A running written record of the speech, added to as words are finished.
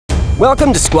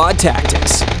Welcome to Squad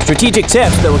Tactics, strategic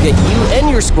tips that will get you and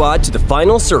your squad to the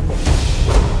final circle.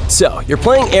 So, you're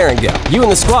playing Air and Go. You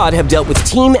and the squad have dealt with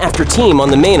team after team on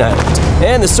the main island,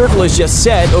 and the circle is just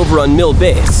set over on Mill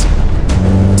Base.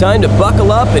 Time to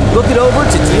buckle up and book it over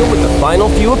to deal with the final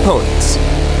few opponents.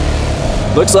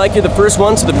 Looks like you're the first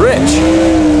one to the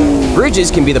bridge. Bridges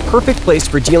can be the perfect place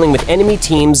for dealing with enemy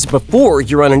teams before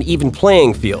you're on an even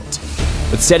playing field.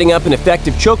 But setting up an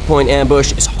effective choke point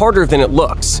ambush is harder than it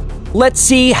looks. Let's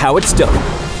see how it's done.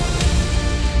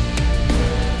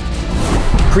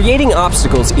 Creating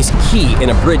obstacles is key in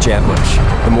a bridge ambush.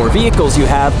 The more vehicles you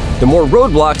have, the more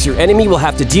roadblocks your enemy will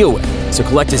have to deal with, so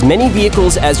collect as many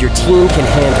vehicles as your team can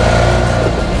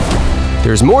handle.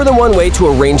 There's more than one way to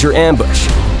arrange your ambush.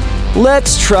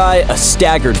 Let's try a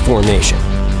staggered formation.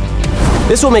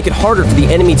 This will make it harder for the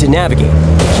enemy to navigate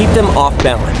and keep them off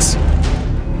balance.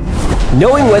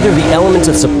 Knowing whether the element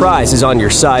of surprise is on your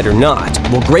side or not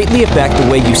will greatly affect the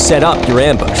way you set up your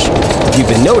ambush. If you've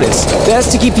been noticed,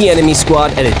 best to keep the enemy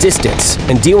squad at a distance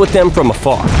and deal with them from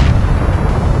afar.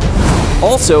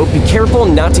 Also, be careful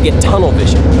not to get tunnel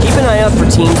vision. Keep an eye out for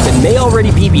teams that may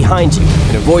already be behind you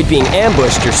and avoid being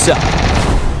ambushed yourself.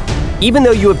 Even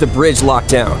though you have the bridge locked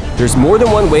down, there's more than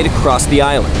one way to cross the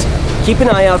island. Keep an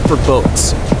eye out for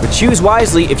boats, but choose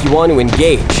wisely if you want to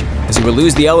engage, as you will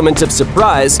lose the element of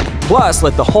surprise, plus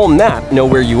let the whole map know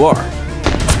where you are.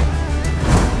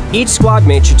 Each squad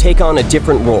mate should take on a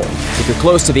different role. If you're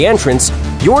close to the entrance,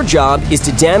 your job is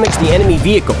to damage the enemy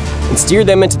vehicle and steer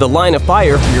them into the line of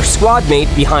fire for your squad mate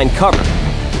behind cover.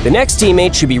 The next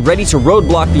teammate should be ready to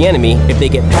roadblock the enemy if they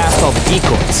get past all the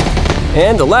decoys.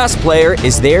 And the last player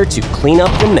is there to clean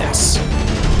up the mess.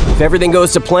 If everything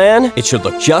goes to plan, it should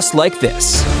look just like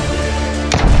this.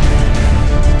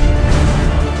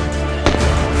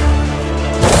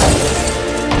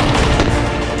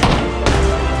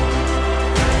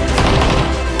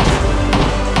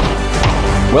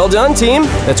 Well done, team!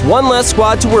 That's one less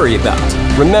squad to worry about.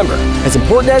 Remember, as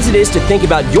important as it is to think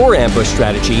about your ambush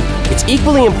strategy, it's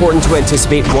equally important to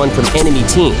anticipate one from enemy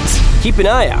teams. Keep an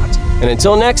eye out, and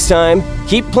until next time,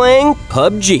 keep playing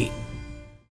PUBG.